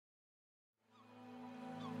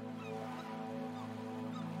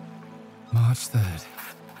March 3rd,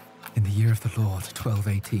 in the year of the Lord,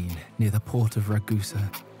 1218, near the port of Ragusa,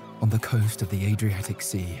 on the coast of the Adriatic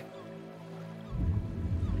Sea.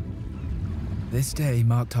 This day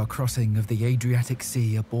marked our crossing of the Adriatic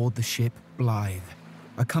Sea aboard the ship Blythe,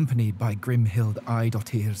 accompanied by Grimhild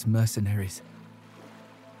Eidottr's mercenaries.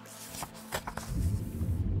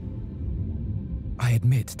 I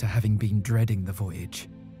admit to having been dreading the voyage,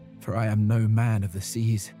 for I am no man of the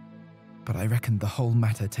seas, but I reckoned the whole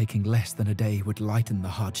matter taking less than a day would lighten the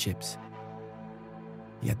hardships.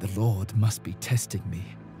 Yet the Lord must be testing me,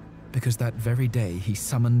 because that very day he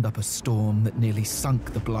summoned up a storm that nearly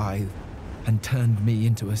sunk the Blythe and turned me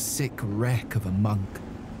into a sick wreck of a monk.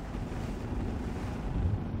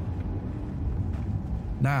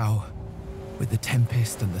 Now, with the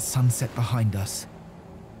tempest and the sunset behind us,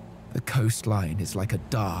 the coastline is like a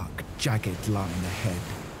dark, jagged line ahead,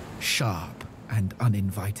 sharp and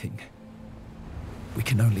uninviting. We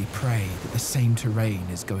can only pray that the same terrain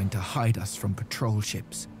is going to hide us from patrol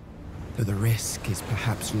ships, though the risk is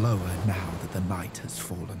perhaps lower now that the night has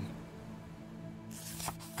fallen.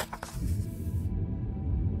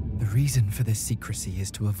 The reason for this secrecy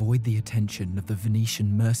is to avoid the attention of the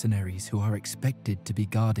Venetian mercenaries who are expected to be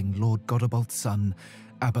guarding Lord Godebolt's son,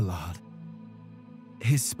 Abelard.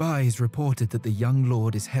 His spies reported that the young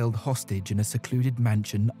lord is held hostage in a secluded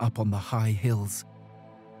mansion up on the high hills.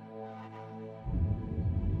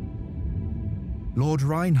 Lord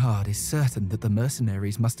Reinhard is certain that the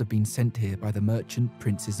mercenaries must have been sent here by the merchant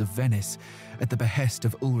princes of Venice at the behest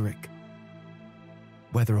of Ulrich.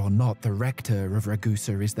 Whether or not the rector of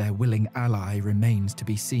Ragusa is their willing ally remains to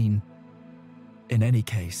be seen. In any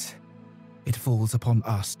case, it falls upon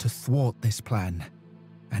us to thwart this plan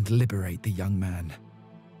and liberate the young man.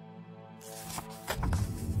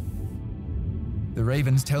 The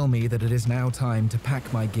ravens tell me that it is now time to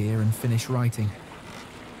pack my gear and finish writing.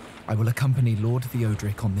 I will accompany Lord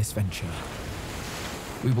Theoderic on this venture.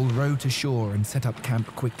 We will row to shore and set up camp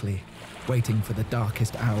quickly, waiting for the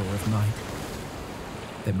darkest hour of night.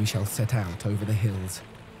 Then we shall set out over the hills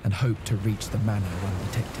and hope to reach the manor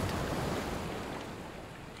undetected.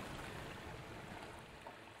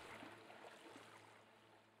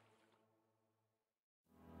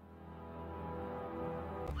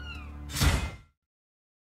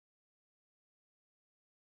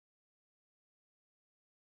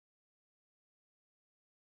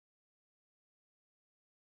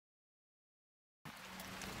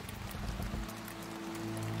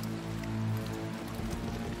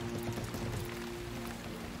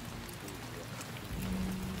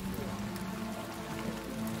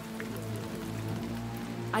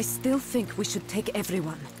 I still think we should take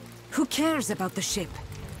everyone. Who cares about the ship?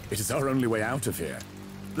 It is our only way out of here.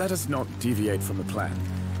 Let us not deviate from the plan.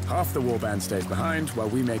 Half the warband stays behind while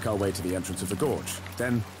we make our way to the entrance of the gorge,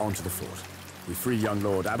 then onto the fort. We free young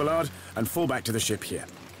Lord Abelard and fall back to the ship here.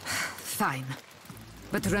 Fine.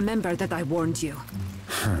 But remember that I warned you.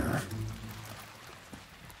 I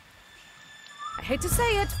hate to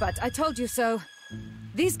say it, but I told you so.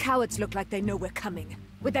 These cowards look like they know we're coming.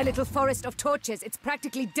 With their little forest of torches, it's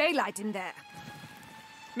practically daylight in there.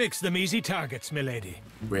 Makes them easy targets, milady.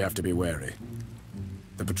 We have to be wary.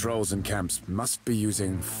 The patrols and camps must be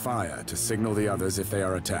using fire to signal the others if they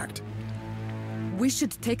are attacked. We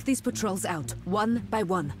should take these patrols out, one by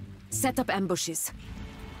one. Set up ambushes.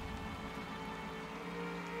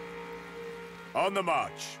 On the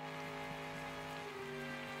march!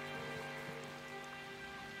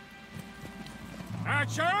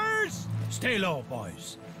 Archers! Stay low,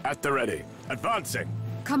 boys. At the ready. Advancing!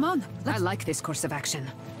 Come on, I like this course of action.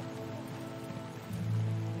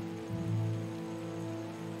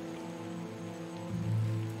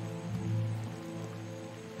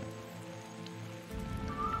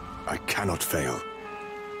 I cannot fail.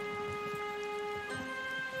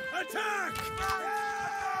 Attack!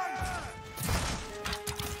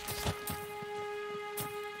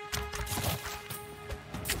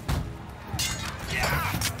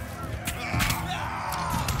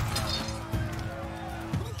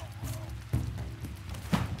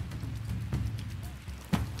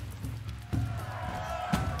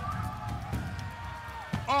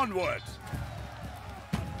 Onward!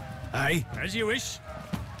 Aye, as you wish.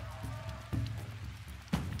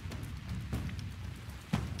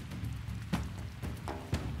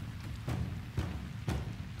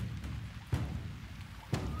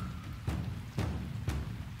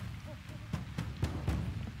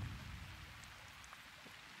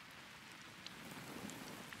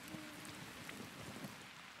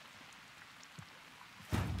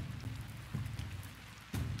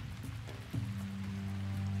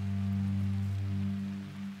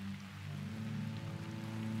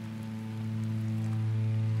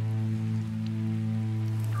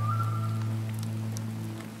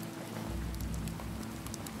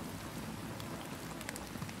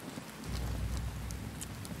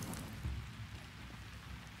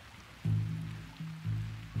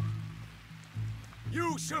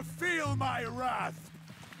 shall feel my wrath!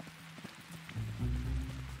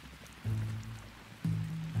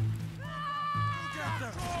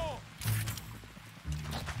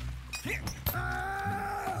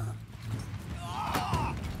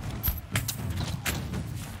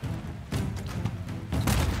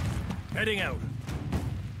 Heading out.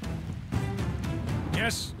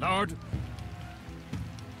 Yes, Lord.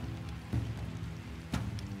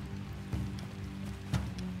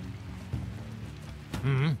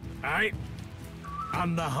 Aye.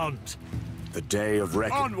 On the hunt. The day of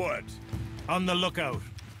reckoning. Onward! On the lookout.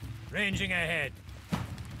 Ranging ahead.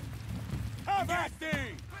 Have at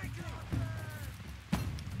thee!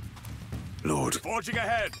 Lord. Forging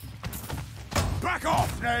ahead! Back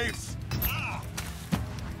off, knaves!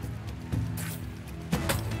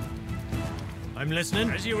 I'm listening.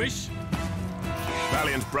 As you wish.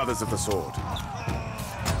 Valiant brothers of the sword.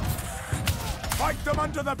 Fight them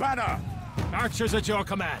under the banner! Archers at your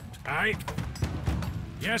command. Aye.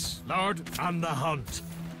 Yes, Lord. On the hunt.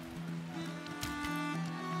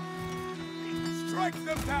 Strike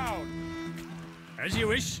them down! As you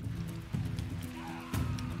wish.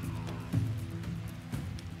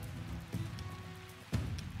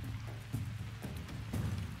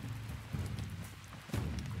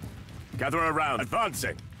 Gather around.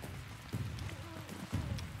 Advancing.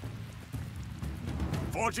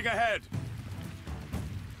 Forging ahead.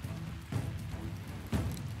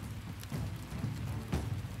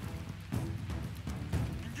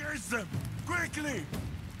 Engage them! Quickly!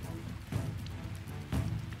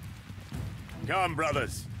 Come,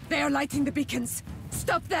 brothers. They are lighting the beacons.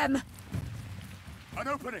 Stop them! An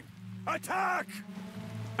opening! Attack!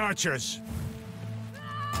 Archers.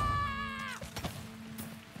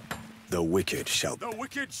 The wicked shall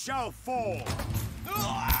fall!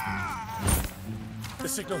 The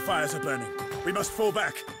signal fires are burning. We must fall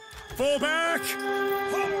back. Fall back!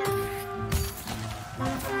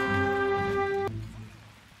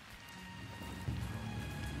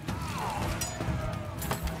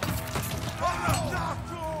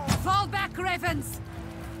 Fall back, ravens!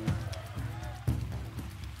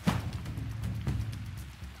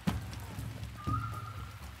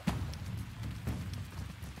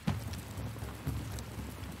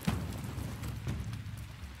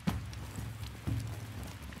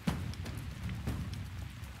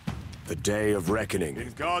 The day of reckoning.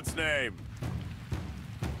 In God's name.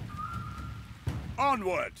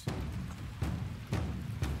 Onward!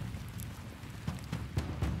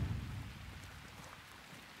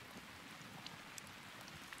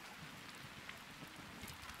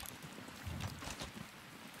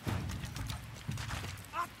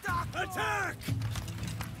 Attack!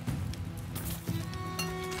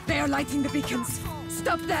 They are lighting the beacons.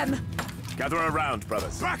 Stop them! Gather around,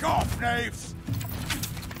 brothers. Back off, knaves!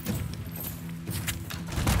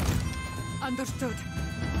 Understood.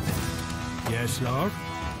 Yes, Lord.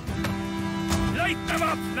 Light them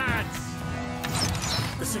up, lads!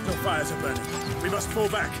 The signal fires are burning. We must fall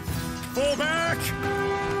back. Fall back!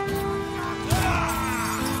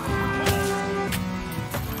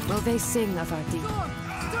 Will they sing of our deed?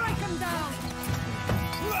 Strike them down!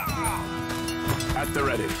 At the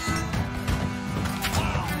ready.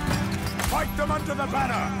 Fight them under the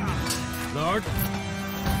banner! Lord.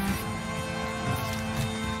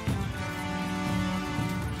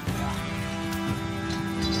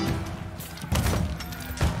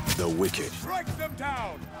 The wicked. Strike them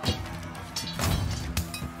down!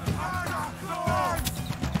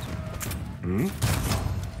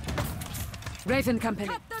 Raven Company.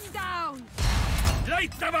 Cut them down!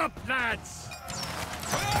 Light them up, lads!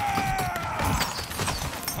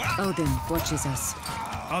 Odin watches us.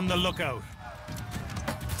 On the lookout.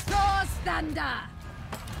 Thor's thunder!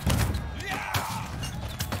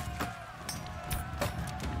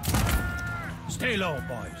 Stay low,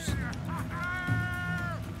 boys.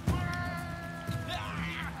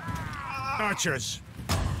 Archers.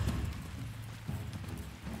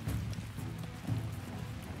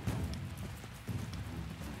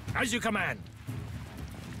 As you command.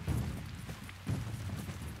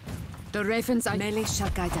 The ravens and melee shall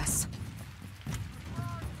guide us.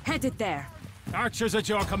 Headed there. Archers at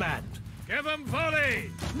your command. Give them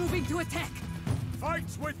volley! Moving to attack.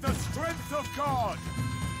 Fight with the strength of God!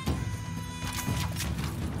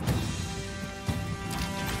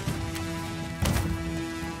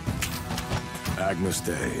 Agnus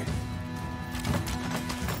Dei.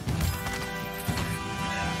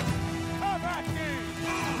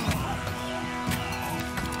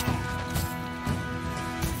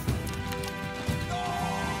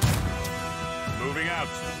 Moving out.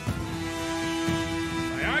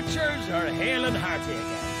 My archers are hale and hearty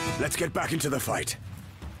again. Let's get back into the fight.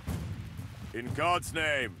 In God's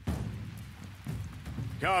name.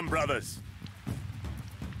 Come, brothers.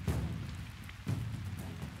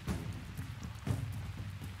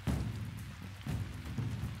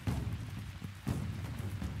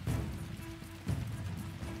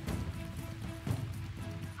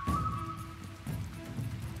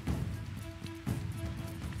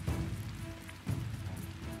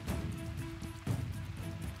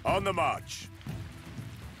 On the march.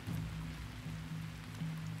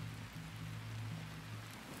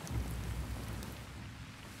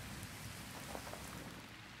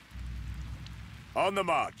 On the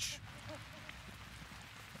march.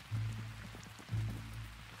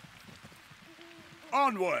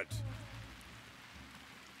 Onward.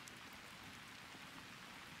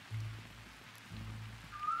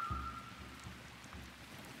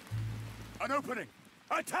 An opening.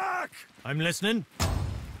 Attack! I'm listening.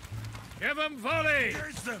 Give them volley!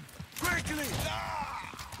 Here's them! Quickly!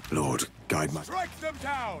 Lord, guide my... Strike them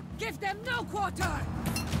down! Give them no quarter!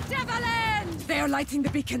 Devilend! They are lighting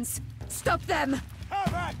the beacons. Stop them!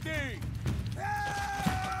 Have at thee!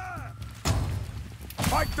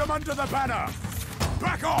 Fight them under the banner!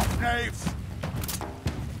 Back off, knaves!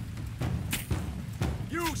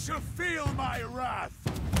 You shall feel my wrath!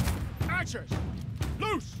 Archers!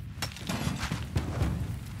 Loose!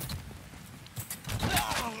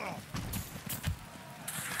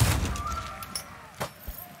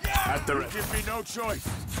 At the give me no choice.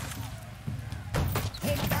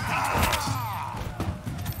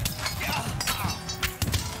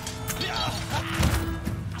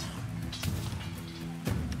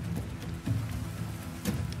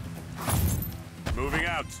 Moving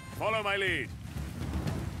out. Follow my lead.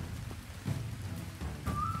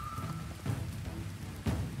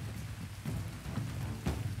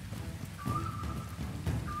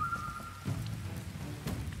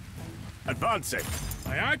 Advancing.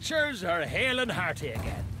 My archers are hale and hearty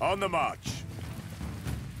again. On the march.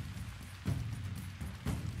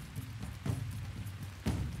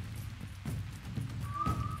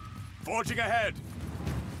 Forging ahead.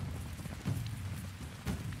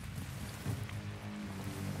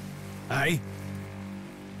 Aye.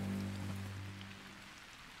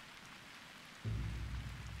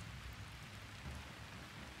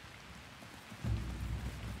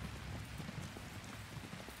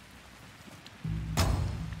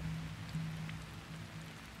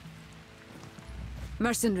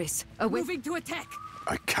 Mercenaries, moving to attack!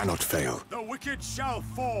 I cannot fail. The wicked shall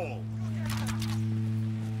fall!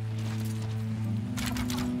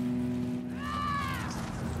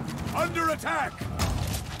 Under attack!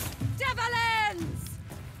 Devilends!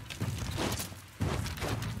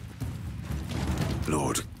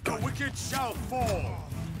 Lord, the wicked shall fall!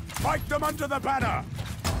 Fight them under the banner!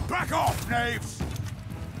 Back off, knaves!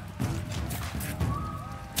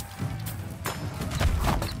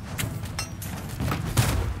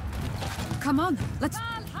 Come on, let's...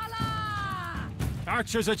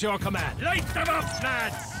 Archers at your command. Light them up,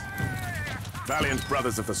 lads! Valiant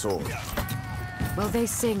brothers of the sword. Will they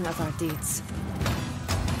sing of our deeds?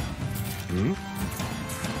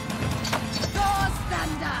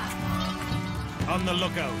 Thunder! On the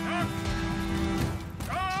lookout.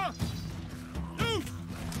 Loose!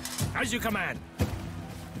 As you command.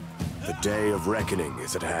 The day of reckoning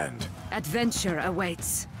is at hand. Adventure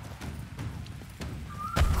awaits.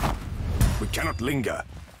 We cannot linger.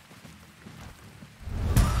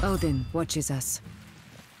 Odin watches us.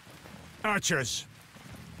 Archers.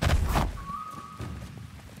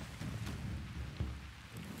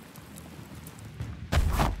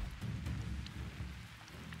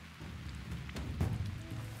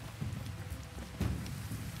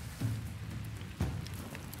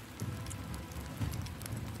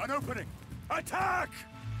 An opening! Attack!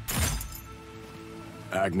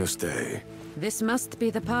 Agnus Dei. This must be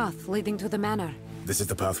the path leading to the manor. This is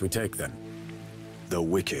the path we take, then. The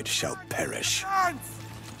wicked shall perish. Have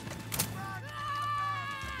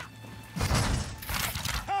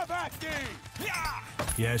at thee!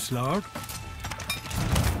 Yes, Lord?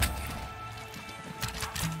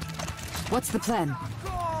 What's the plan?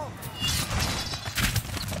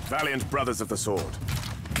 Valiant brothers of the sword.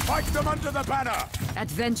 Fight them under the banner!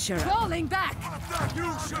 Adventure. Falling back!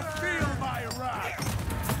 You shall feel my wrath!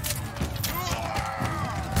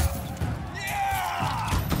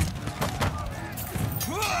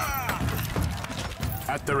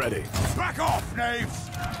 At the ready. Back off, knaves!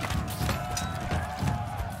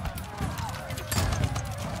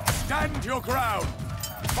 Stand your ground!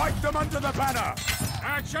 Fight them under the banner!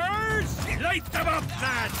 Archers! Light them up,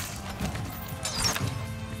 lads!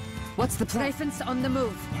 What's the plan? Ravens on the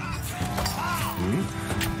move.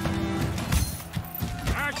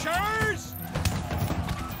 Archers!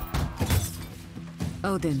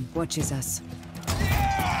 Odin watches us.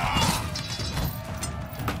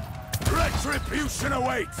 Retribution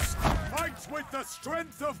awaits! Fight with the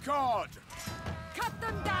strength of God! Cut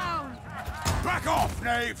them down! Back off,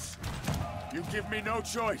 knaves! You give me no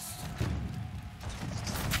choice.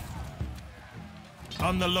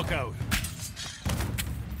 On the lookout.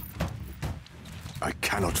 I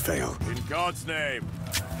cannot fail. In God's name.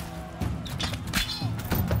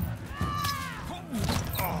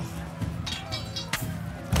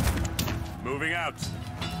 Moving out.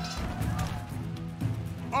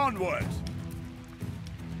 Onward!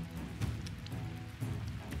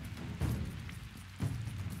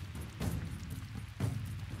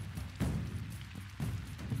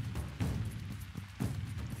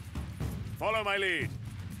 Follow my lead.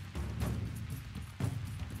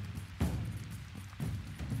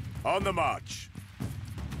 On the march.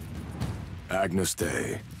 Agnus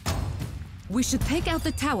Dei. We should take out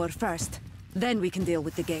the tower first. Then we can deal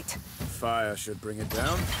with the gate. Fire should bring it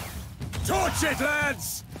down. Torch it,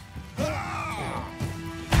 lads!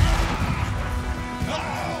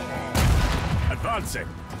 Advancing.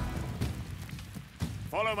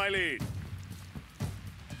 Follow my lead.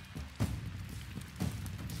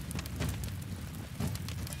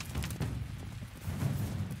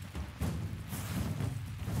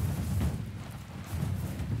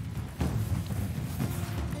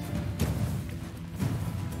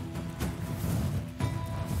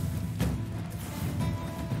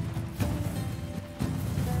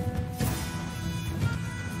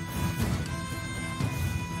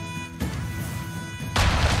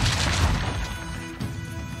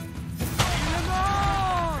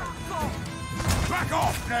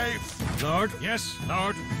 Lord? Yes,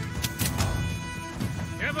 Lord.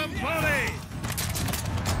 Give them volley!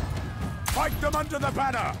 Fight them under the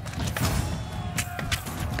banner!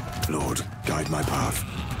 Lord, guide my path.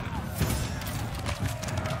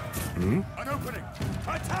 An opening!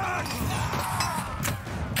 Attack!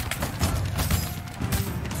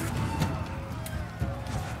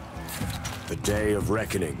 The day of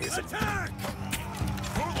reckoning is... Attack!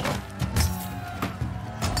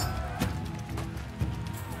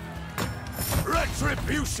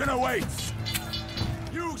 Retribution awaits!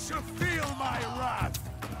 You shall feel my wrath!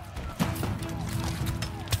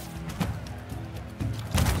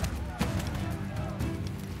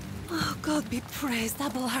 Oh, God be praised,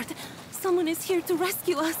 Abelard. Someone is here to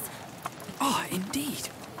rescue us. Ah, indeed.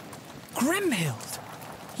 Grimhild!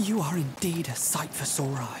 You are indeed a sight for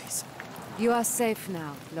sore eyes. You are safe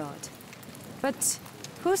now, Lord. But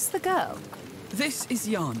who's the girl? This is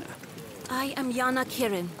Yana. I am Yana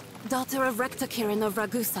Kirin, daughter of Rector Kirin of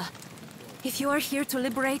Ragusa. If you are here to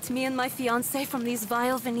liberate me and my fiancé from these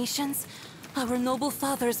vile Venetians, our noble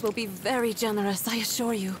fathers will be very generous, I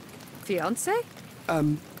assure you. Fiancé?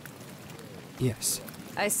 Yes.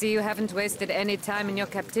 I see you haven't wasted any time in your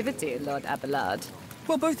captivity, Lord Abelard.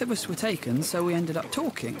 Well, both of us were taken, so we ended up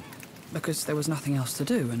talking. Because there was nothing else to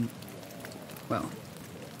do, and... well,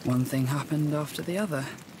 one thing happened after the other.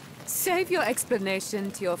 Save your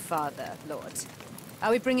explanation to your father, Lord. Are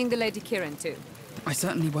we bringing the Lady Kirin too? I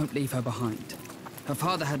certainly won't leave her behind. Her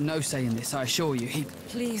father had no say in this, I assure you. He...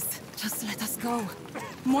 Please, just let us go.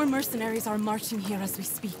 More mercenaries are marching here as we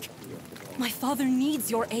speak. My father needs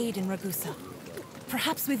your aid in Ragusa.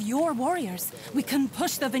 Perhaps with your warriors, we can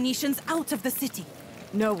push the Venetians out of the city.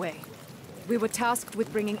 No way. We were tasked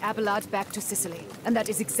with bringing Abelard back to Sicily, and that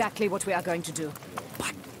is exactly what we are going to do.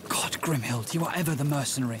 By God, Grimhild, you are ever the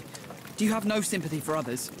mercenary. Do you have no sympathy for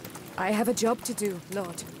others? I have a job to do,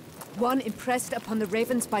 Lord. One impressed upon the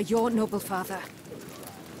ravens by your noble father.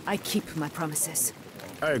 I keep my promises.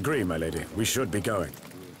 I agree, my lady. We should be going.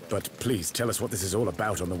 But please, tell us what this is all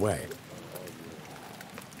about on the way.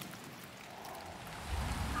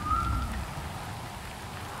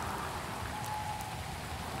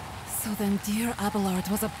 So then dear Abelard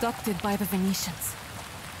was abducted by the Venetians.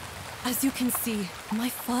 As you can see, my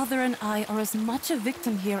father and I are as much a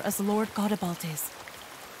victim here as Lord Godebald is.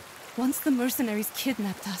 Once the mercenaries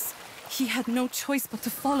kidnapped us, he had no choice but to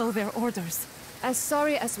follow their orders. As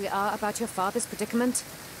sorry as we are about your father's predicament,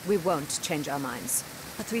 we won't change our minds.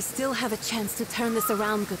 But we still have a chance to turn this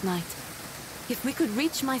around, good night. If we could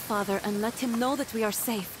reach my father and let him know that we are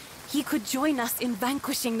safe, he could join us in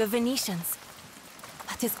vanquishing the Venetians.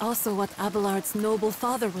 That is also what Abelard's noble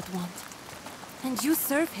father would want. And you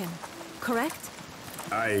serve him, correct?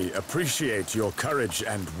 I appreciate your courage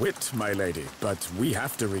and wit, my lady, but we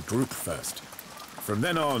have to regroup first. From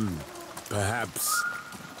then on, perhaps...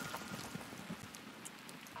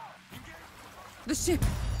 The ship!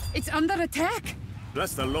 It's under attack!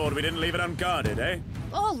 Bless the Lord we didn't leave it unguarded, eh?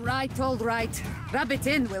 All right, all right. Rub it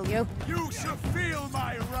in, will you? You shall feel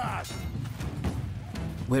my wrath!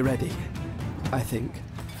 We're ready, I think.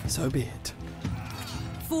 So be it.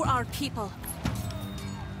 For our people.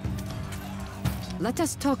 Let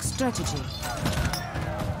us talk strategy.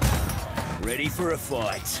 Ready for a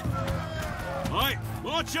fight. Right,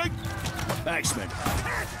 marching! Axeman.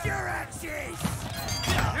 At your axes!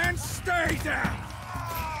 And stay down!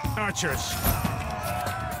 Archers!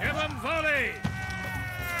 Give them volley!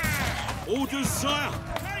 Orders, sire!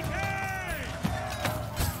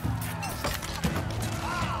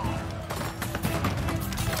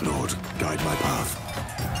 Lord, guide my path.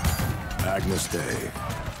 Agnus Dei.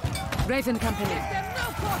 Raven Company.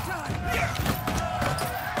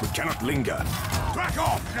 We cannot linger. Back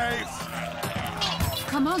off, knaves!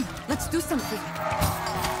 Come on, let's do something.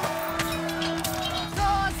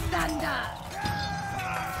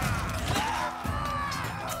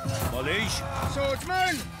 My liege.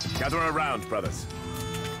 Swordsman! Gather around, brothers.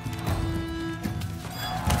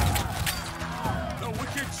 The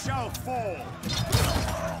wicked shall fall.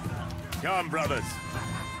 Come, brothers.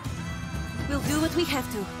 We'll do what we have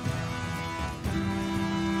to.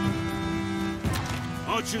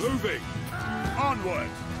 Archers moving! Onward!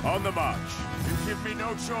 On the march. You give me no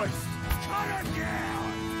choice. Cut it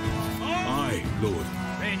down! Aye, Lord.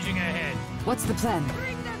 Ranging ahead. What's the plan?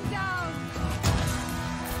 Bring them down!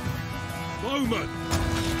 Bowman!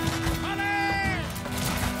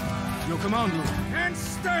 Your command, Lord. And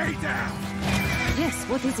stay down! Yes,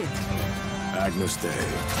 what is it? Agnus Dei.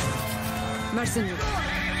 Mercenary.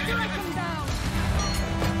 Strike them down!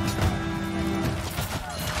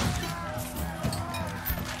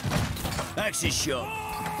 Axis shot.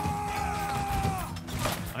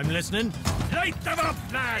 I'm listening. Light them up,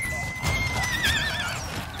 lads!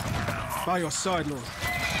 By your side, Lord.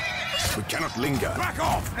 We cannot linger. Back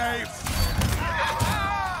off, knaves!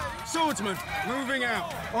 Swordsman, moving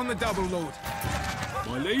out. On the double, Lord.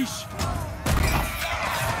 My liege?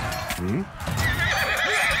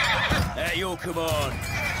 At your command.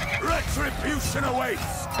 Retribution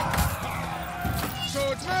awaits!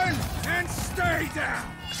 Swordsman, and stay down!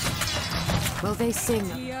 Will they sing?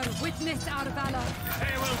 Here, witness our valor.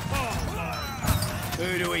 They will fall, Lord.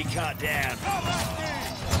 Who do we cut down?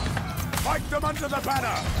 Fight them under the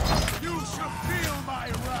banner! You shall feel my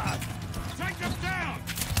wrath! Take them down!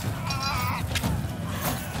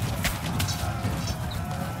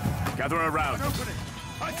 Gather around. Opening.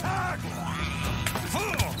 Attack!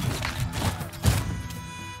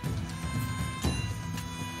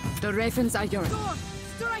 The Ravens are yours. Sword,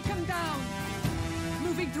 strike them down.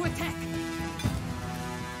 Moving to attack.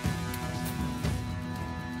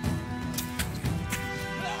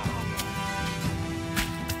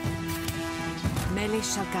 Melee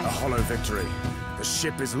shall A guide. hollow victory. The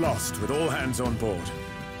ship is lost with all hands on board.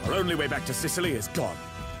 Our only way back to Sicily is gone.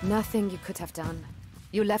 Nothing you could have done.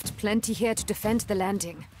 You left plenty here to defend the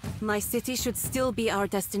landing. My city should still be our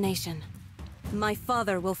destination. My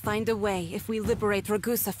father will find a way if we liberate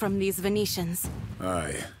Ragusa from these Venetians.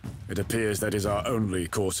 Aye. It appears that is our only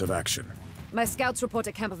course of action. My scouts report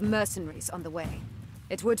a camp of mercenaries on the way.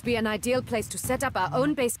 It would be an ideal place to set up our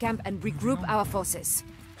own base camp and regroup our forces.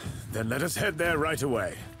 Then let us head there right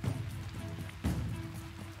away.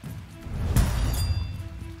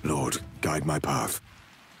 Lord, guide my path.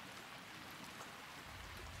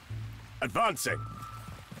 Advancing!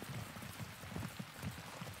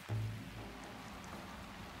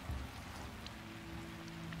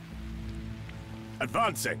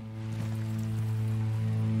 Advancing!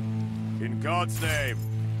 In God's name!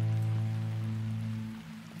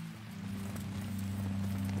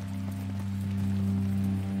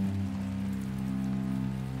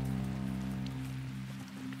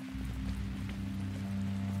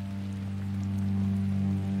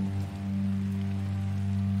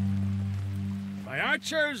 My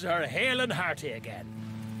archers are hale and hearty again.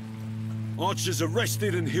 Archers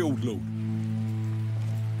arrested and healed, Lord.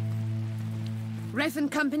 Raven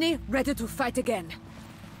Company, ready to fight again.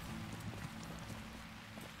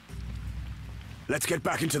 Let's get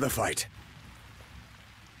back into the fight.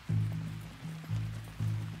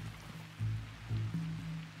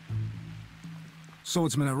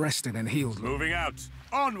 Swordsman arrested and healed, Lord. Moving out.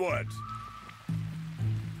 Onward!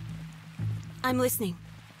 I'm listening.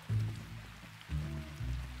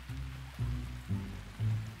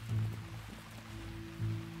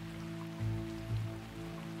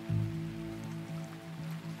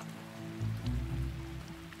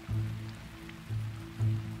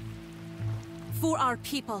 For our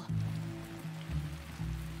people.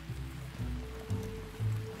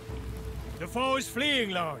 The foe is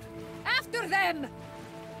fleeing, Lord. After them!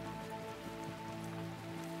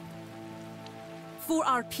 for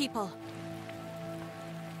our people.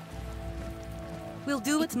 We'll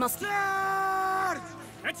do what must be.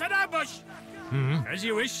 It's an ambush! As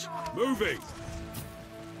you wish. Moving.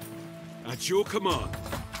 At your command.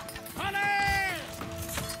 Volley!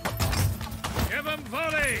 Give 'em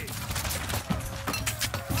volley!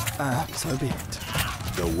 So be it.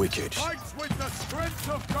 The wicked. Fights with the strength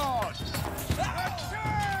of God!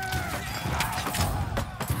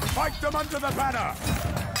 Fight them under the banner!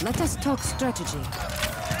 Let us talk strategy.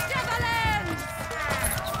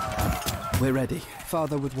 We're ready.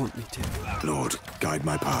 Father would want me to. Lord, guide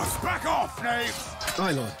my path. Back off, knaves!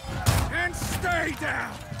 Aye, Lord. And stay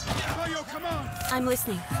down! By your command! I'm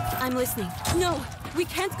listening. I'm listening. No, we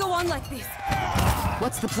can't go on like this.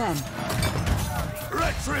 What's the plan?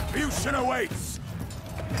 Retribution awaits!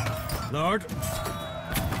 Lord?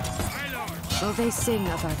 Will they sing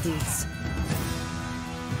of our deeds?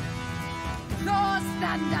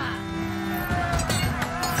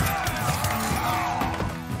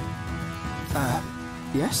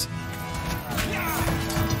 Yes?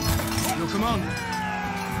 Your command.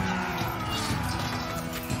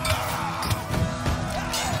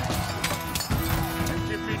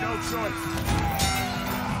 Give me no choice.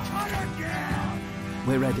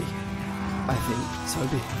 We're ready. I think so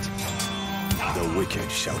be it. The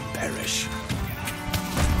wicked shall perish.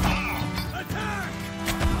 Attack!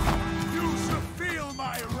 You shall feel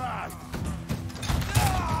my wrath!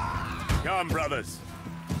 Come, brothers.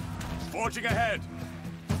 Forging ahead.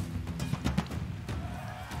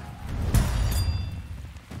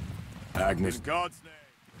 Agnes. In God's name.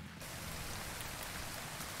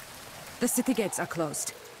 The city gates are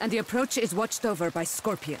closed, and the approach is watched over by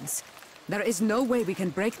scorpions. There is no way we can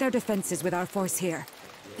break their defenses with our force here.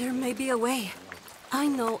 There may be a way. I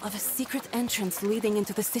know of a secret entrance leading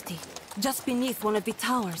into the city, just beneath one of the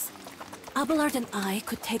towers. Abelard and I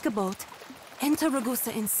could take a boat, enter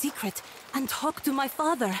Ragusa in secret, and talk to my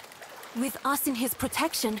father. With us in his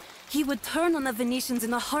protection, he would turn on the Venetians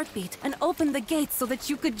in a heartbeat and open the gates so that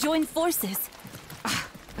you could join forces.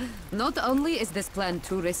 Not only is this plan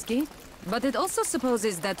too risky, but it also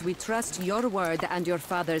supposes that we trust your word and your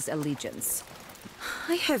father's allegiance.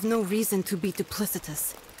 I have no reason to be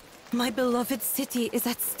duplicitous. My beloved city is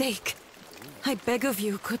at stake. I beg of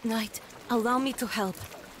you, good knight, allow me to help.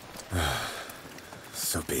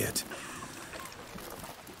 So be it.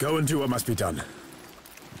 Go and do what must be done.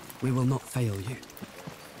 We will not fail you.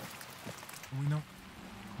 Are we not?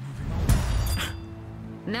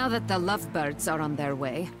 Now that the lovebirds are on their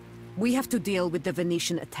way, we have to deal with the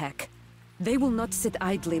Venetian attack. They will not sit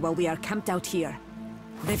idly while we are camped out here.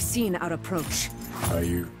 They've seen our approach. Are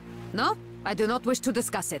you? No, I do not wish to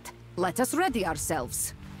discuss it. Let us ready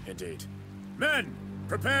ourselves. Indeed. Men,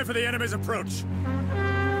 prepare for the enemy's approach.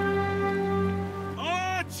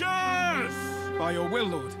 Archers! By your will,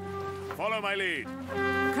 Lord. Follow my lead.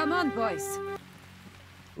 Come on, boys.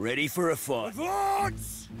 Ready for a fight.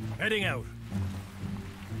 Advance! Heading out.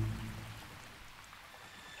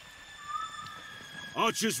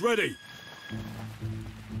 Archers ready.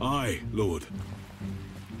 Aye, Lord.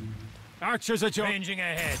 Archers at your... Ranging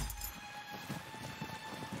ahead.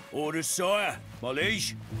 Orders, sire. My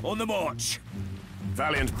liege, on the march.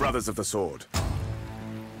 Valiant brothers of the sword.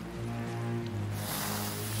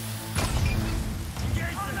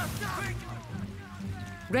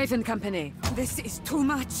 Raven Company, this is too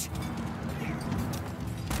much.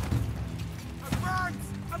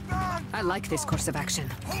 I like this course of action.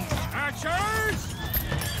 Archers!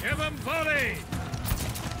 Give 'em volley!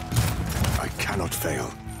 I cannot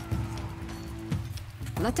fail.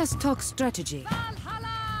 Let us talk strategy.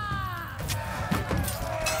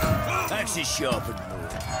 Axes sharpened,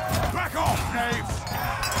 Lord. Back off, knaves!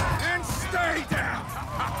 And stay down!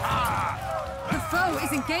 The foe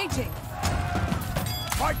is engaging.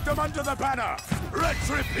 Fight them under the banner!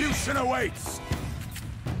 Retribution awaits!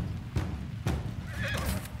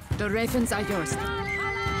 The ravens are yours.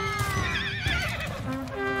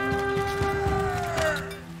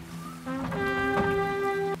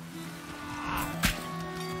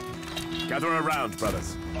 Gather around,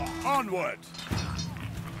 brothers. Onward!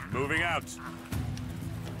 Moving out.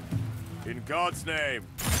 In God's name.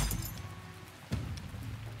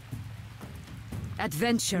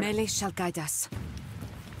 Adventure. Melee shall guide us.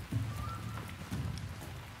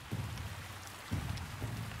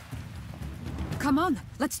 Come on,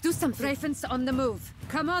 let's do something. Ravens on the move.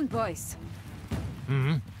 Come on, boys.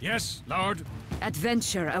 Yes, Lord.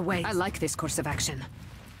 Adventure awaits. I like this course of action.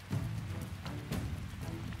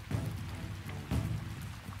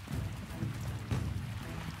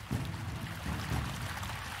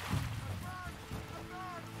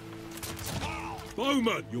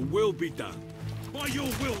 Bowman, your will be done. By your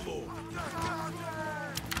will, Lord.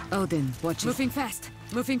 Odin, watch. Moving fast.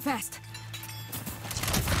 Moving fast.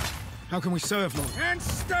 How can we serve, Lord? And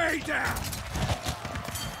stay down!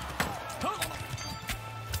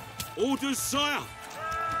 Orders, sire.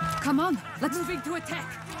 Come on, let's moving to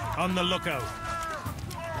attack. On the lookout.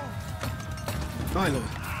 Aye, Lord.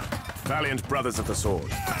 Valiant brothers of the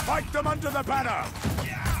sword. Fight them under the banner!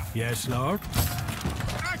 Yes, Lord.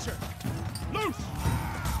 Action! Loose!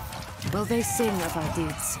 Will they sing of our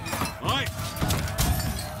deeds? Aye.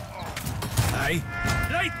 Aye.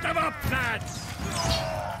 Light them up, lads!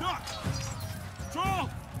 Duck! Draw!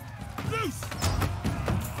 Loose!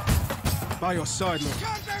 By your side, Lord.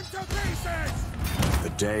 Cut them to pieces! The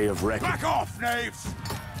day of reckoning. Back off, knaves!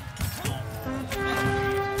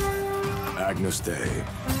 Agnus Dei.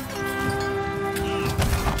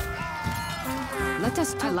 Let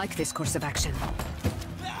us. I like this course of action.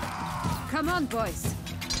 Come on, boys.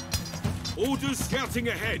 Orders scouting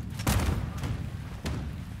ahead.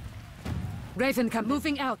 Raven, come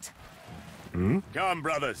moving out. Come,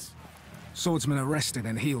 brothers. Swordsmen arrested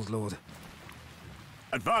and healed, Lord.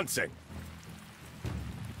 Advancing.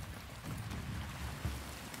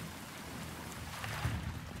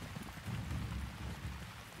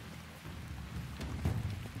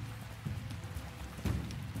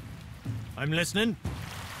 I'm listening.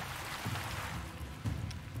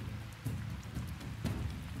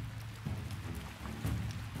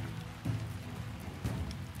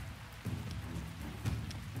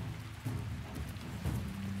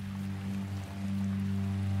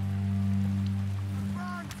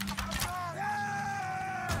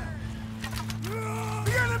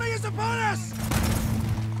 The enemy is upon us!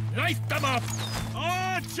 Light them up!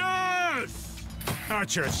 Archers!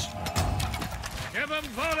 Archers! Give them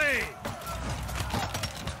volley!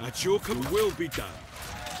 At your command will be done.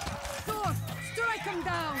 Sword, strike them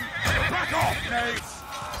down. Back off, knaves!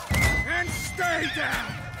 And stay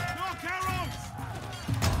down! Knock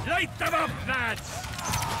arrows! Light them up, lads!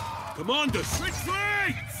 Commanders,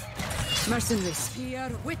 retreat! Mercenaries,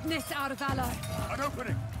 here, witness our valor. An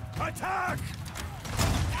opening! Attack!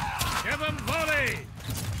 Give them volley!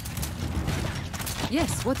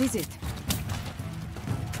 Yes, what is it?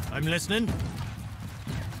 I'm listening.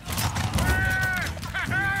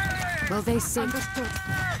 Will they sing? Understood.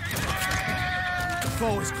 The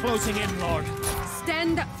foe is closing in, Lord.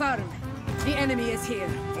 Stand firm. The enemy is here.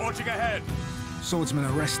 Forging ahead! Swordsmen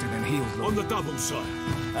arrested and healed, Lord. On the double, sire.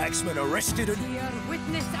 Axemen arrested and... Here,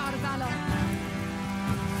 witness our valor.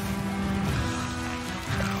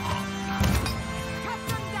 Cut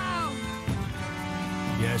them down.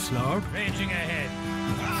 Yes, Lord. Ranging ahead.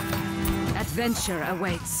 Adventure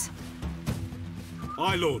awaits.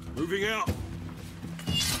 Aye, Lord. Moving out.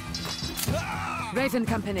 Raven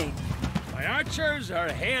Company. My archers are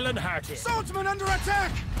hale and hearty. Swordsmen under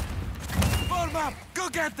attack! Form up! Go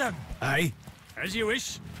get them! Aye. As you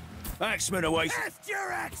wish. Axemen away! Lift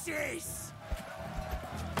your axes!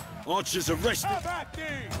 Archers arrested. Have at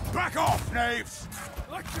thee! Back off, knaves!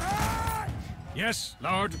 Attack! Yes,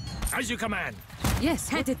 Lord. As you command. Yes,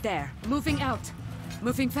 headed there. Moving out.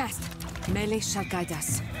 Moving fast. Melee shall guide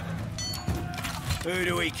us. Who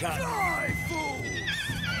do we cut? Die, fools!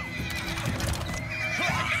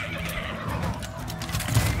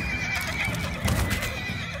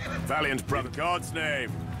 Valiant brother. In God's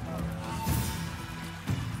name.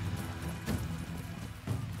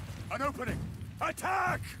 An opening!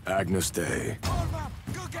 Attack! Agnus Dei.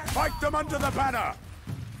 Fight them under the banner!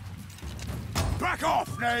 Back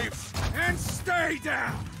off, knaves! And stay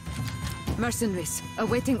down! Mercenaries,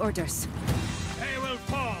 awaiting orders. They will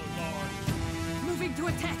fall, Lord. Moving to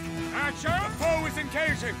attack. Archer! Foe is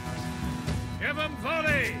engaging! Give them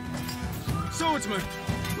volley! Swordsmen!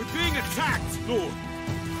 We're being attacked, Lord.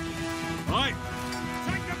 Right.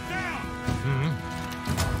 Take them down!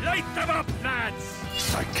 Light them up, lads!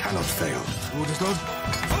 I cannot fail. Orders, Lord.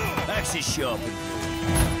 Axe is sharpened.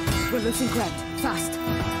 We're losing ground. Fast. The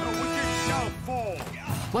wicked shall fall!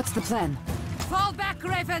 What's the plan? Fall back,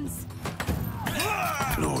 Ravens!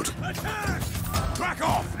 Lord. Attack! Back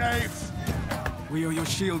off, knaves! We are your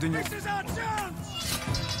shield and your... This is our chance!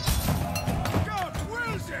 God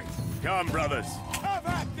wills it! Come, brothers. Have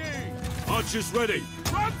at thee! Archers ready.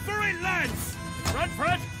 Run for it, lads! Run for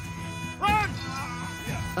it! Run!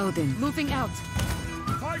 Odin, moving out.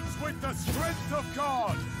 Fights with the strength of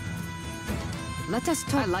God! Let us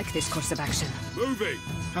talk. I like this course of action. Moving.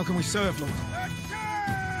 How can we serve, Lord?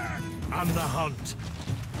 Attack! On the hunt.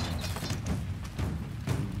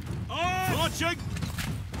 Marching!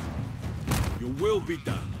 Your will be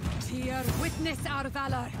done. Here, witness our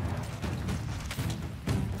valor.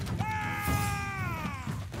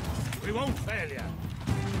 We won't fail you.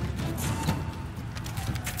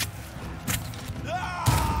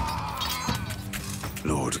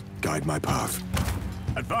 Lord, guide my path.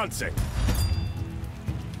 Advancing.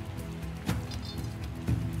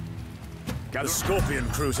 The Scorpion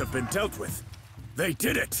crews have been dealt with. They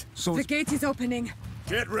did it! The gate is opening.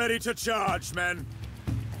 Get ready to charge, men!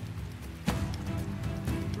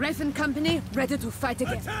 Raven Company, ready to fight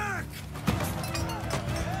again. Attack!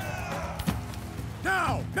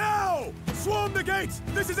 Now! Now! Swarm the gates!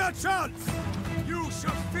 This is our chance! You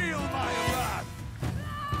shall feel my wrath!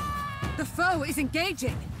 The foe is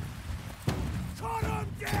engaging. Cut him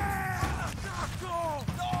down!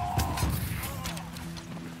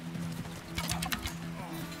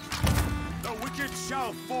 The wicked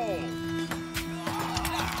shall fall!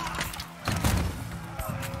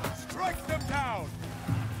 Strike them down!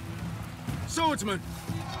 Swordsman!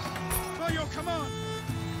 By your command!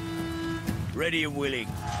 Ready and willing.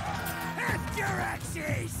 At your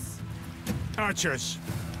axes! Archers.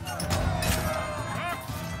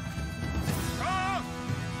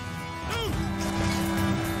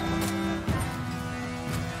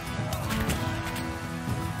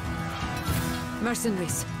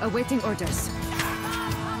 Mercenaries, awaiting orders.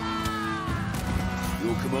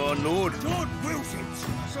 Your command, Lord. Lord wills it!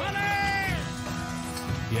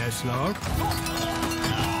 Yes, Lord.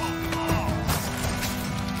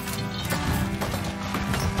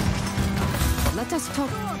 Let us talk.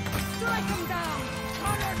 Strike him down!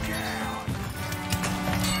 Cut him down!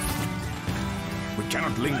 We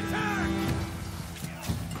cannot linger.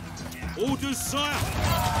 Orders, sire.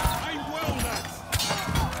 Aim well, lads.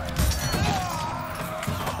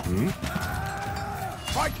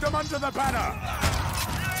 Fight them under the banner!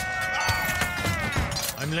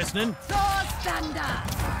 I'm listening. Sword standard!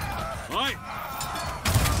 Right.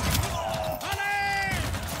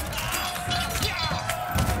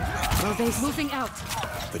 Brothers moving out.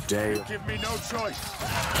 The day... Give me no choice!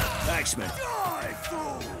 Axeman. Die,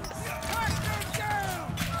 fools! Cut them down!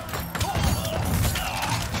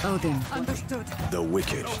 Odin. Understood. The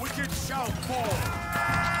wicked. The wicked shall fall!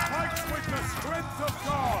 Fight with the strength of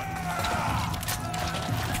God!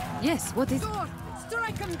 Yes, what is... Sword!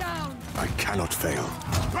 Strike him down! I cannot fail.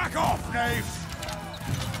 Back off, knaves!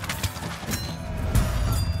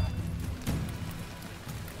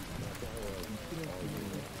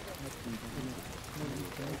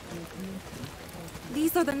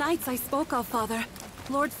 These are the knights I spoke of, Father.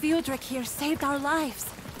 Lord Theoderich here saved our lives.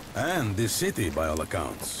 And this city, by all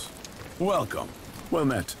accounts. Welcome. Well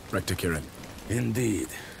met, Rector Kirin. Indeed.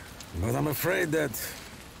 But I'm afraid that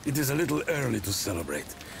it is a little early to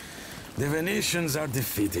celebrate. The Venetians are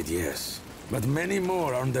defeated, yes. But many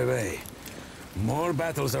more are on their way. More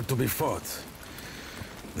battles are to be fought.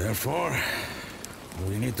 Therefore,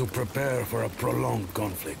 we need to prepare for a prolonged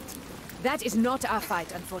conflict. That is not our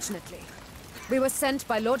fight, unfortunately. We were sent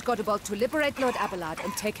by Lord Godebald to liberate Lord Abelard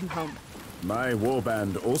and take him home. My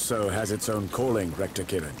warband also has its own calling, Rector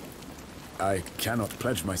Kirin. I cannot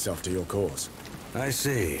pledge myself to your cause. I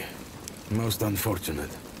see. Most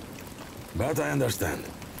unfortunate. But I understand.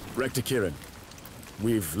 Rector Kirin,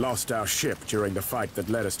 we've lost our ship during the fight that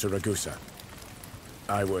led us to Ragusa.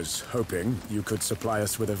 I was hoping you could supply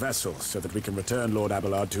us with a vessel so that we can return Lord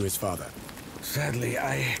Abelard to his father. Sadly,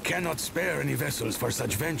 I cannot spare any vessels for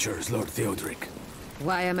such ventures, Lord Theoderic.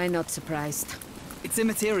 Why am I not surprised? It's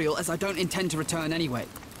immaterial, as I don't intend to return anyway.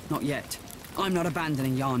 Not yet. I'm not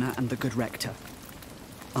abandoning Yana and the good Rector.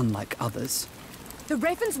 Unlike others. The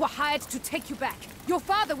Ravens were hired to take you back. Your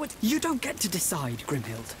father would... You don't get to decide,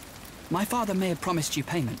 Grimhild. My father may have promised you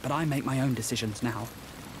payment, but I make my own decisions now.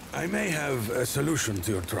 I may have a solution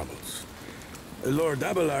to your troubles. Lord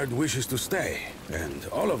Abelard wishes to stay, and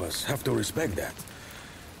all of us have to respect that.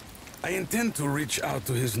 I intend to reach out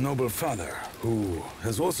to his noble father, who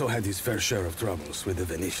has also had his fair share of troubles with the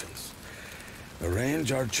Venetians.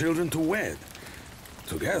 Arrange our children to wed.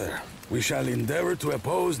 Together, we shall endeavor to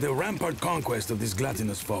oppose the rampant conquest of this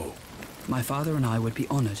gluttonous foe. My father and I would be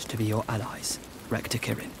honored to be your allies, Rector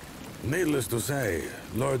Kirin. Needless to say,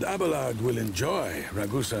 Lord Abelard will enjoy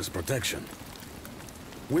Ragusa's protection.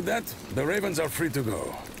 With that, the Ravens are free to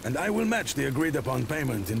go, and I will match the agreed-upon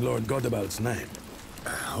payment in Lord Godebald's name.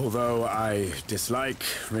 Although I dislike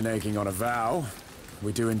reneging on a vow,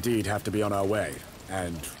 we do indeed have to be on our way.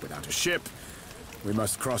 And without a ship, we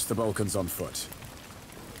must cross the Balkans on foot.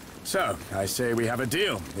 So, I say we have a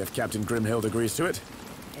deal, if Captain Grimhild agrees to it.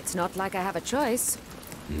 It's not like I have a choice.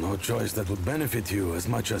 No choice that would benefit you as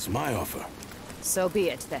much as my offer. So be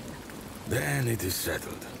it, then. Then it is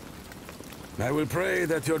settled. I will pray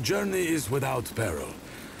that your journey is without peril.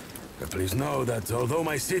 Please know that although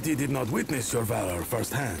my city did not witness your valor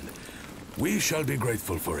firsthand, We shall be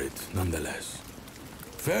grateful for it, nonetheless.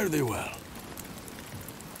 Fare thee well.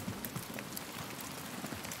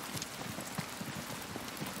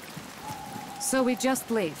 So we just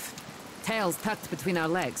leave. Tails tucked between our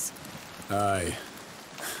legs. Aye.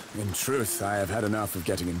 In truth, I have had enough of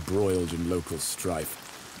getting embroiled in local strife.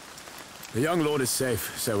 The young lord is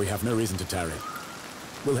safe, so we have no reason to tarry.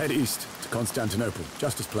 We'll head east to Constantinople,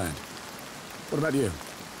 just as planned. What about you?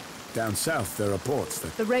 Down south, there are ports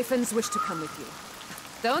that... The Ravens wish to come with you.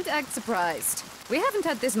 Don't act surprised. We haven't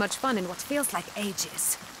had this much fun in what feels like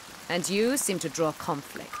ages. And you seem to draw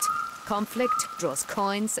conflict. Conflict draws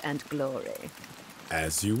coins and glory.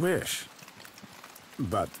 As you wish.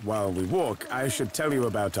 But while we walk, I should tell you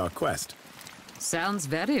about our quest. Sounds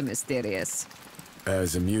very mysterious.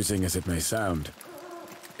 As amusing as it may sound,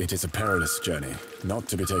 it is a perilous journey, not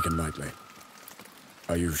to be taken lightly.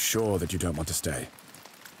 Are you sure that you don't want to stay?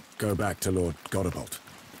 Go back to Lord Godebolt.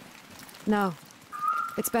 No.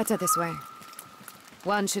 It's better this way.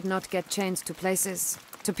 One should not get chained to places,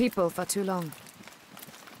 to people for too long.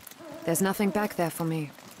 There's nothing back there for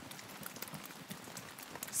me.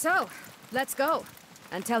 So, let's go.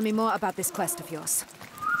 And tell me more about this quest of yours.